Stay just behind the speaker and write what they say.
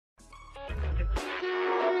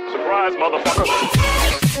Surprise, motherfucker!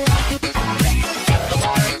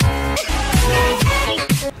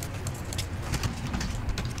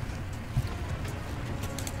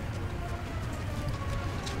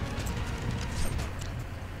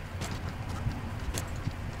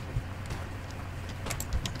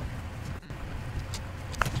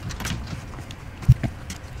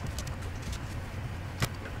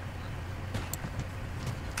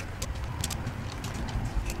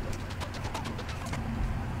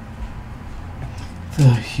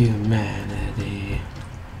 The humanity.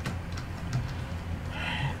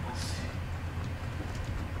 Alright, let's see.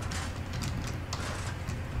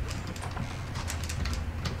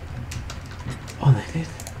 Oh, they did.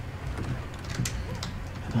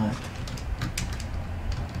 Not.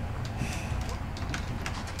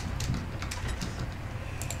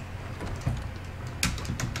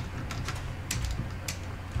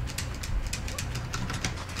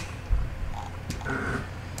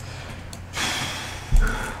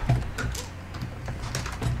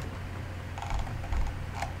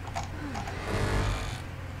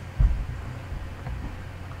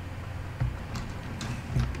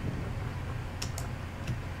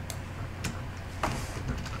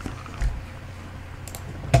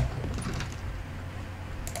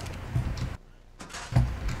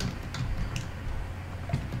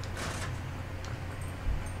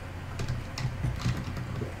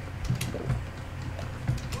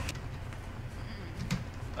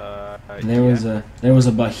 There was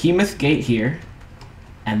a behemoth gate here,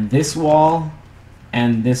 and this wall,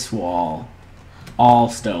 all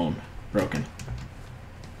stone, broken.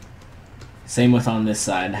 Same with on this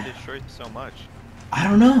side. They destroyed so much. I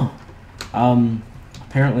don't know.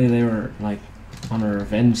 Apparently they were like on a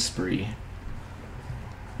revenge spree.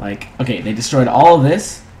 Like, okay, they destroyed all of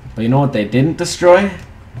this, but you know what they didn't destroy?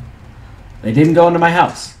 They didn't go into my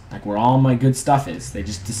house. Like where all my good stuff is. They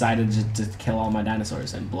just decided to kill all my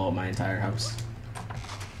dinosaurs and blow up my entire house.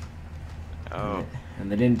 Oh.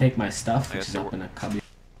 And they didn't take my stuff, which is up in a cubby.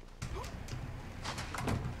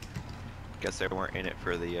 Guess they weren't in it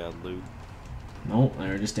for the loot. No, they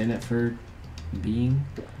were just in it for being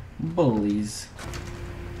bullies.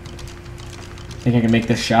 Think I can make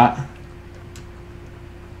this shot?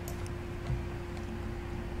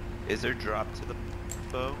 Is there drop to the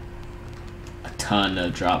bow? A ton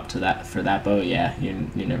of drop to that for that bow. Yeah,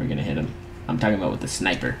 you're never gonna hit him. I'm talking about with the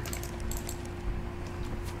sniper.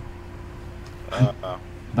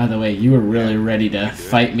 By the way, you were really ready to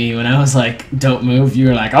fight me when I was like, "Don't move." You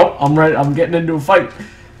were like, "Oh, I'm ready. I'm getting into a fight."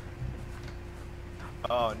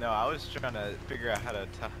 Oh no, I was trying to figure out how to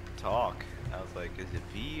talk. I was like, is it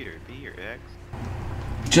V or B or X?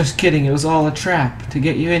 Just kidding. It was all a trap to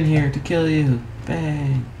get you in here to kill you.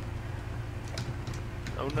 Bang.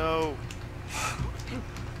 Oh no.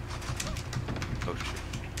 Oh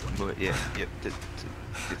shit. But yeah, yep.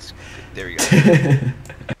 It's there we go.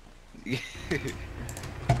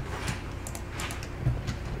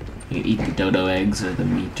 You eat the dodo eggs or the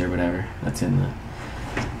meat or whatever that's in the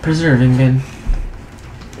preserving bin.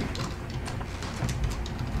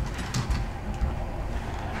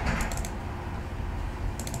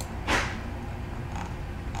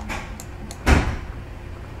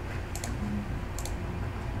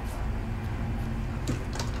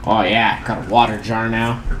 Oh yeah, got a water jar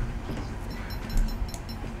now.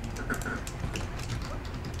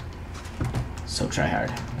 So try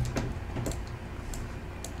hard.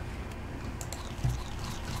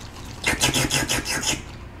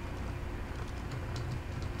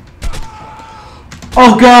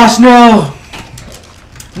 Oh gosh, no!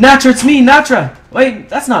 Natra, it's me, Natra! Wait,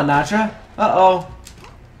 that's not Natra. Uh-oh.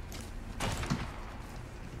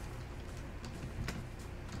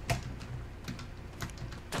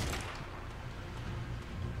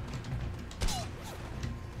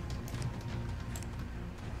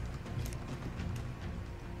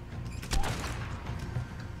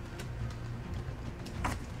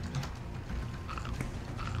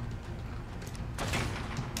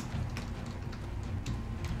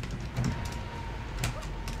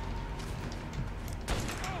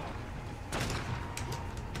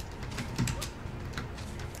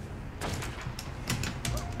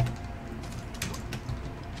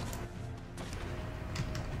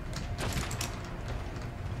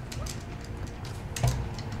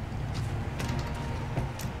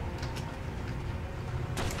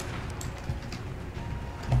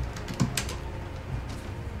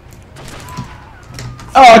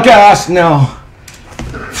 Oh gosh, no.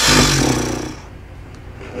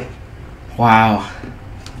 Wow.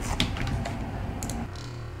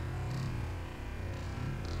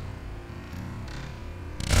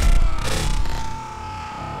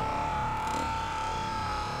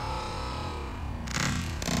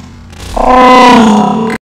 Oh!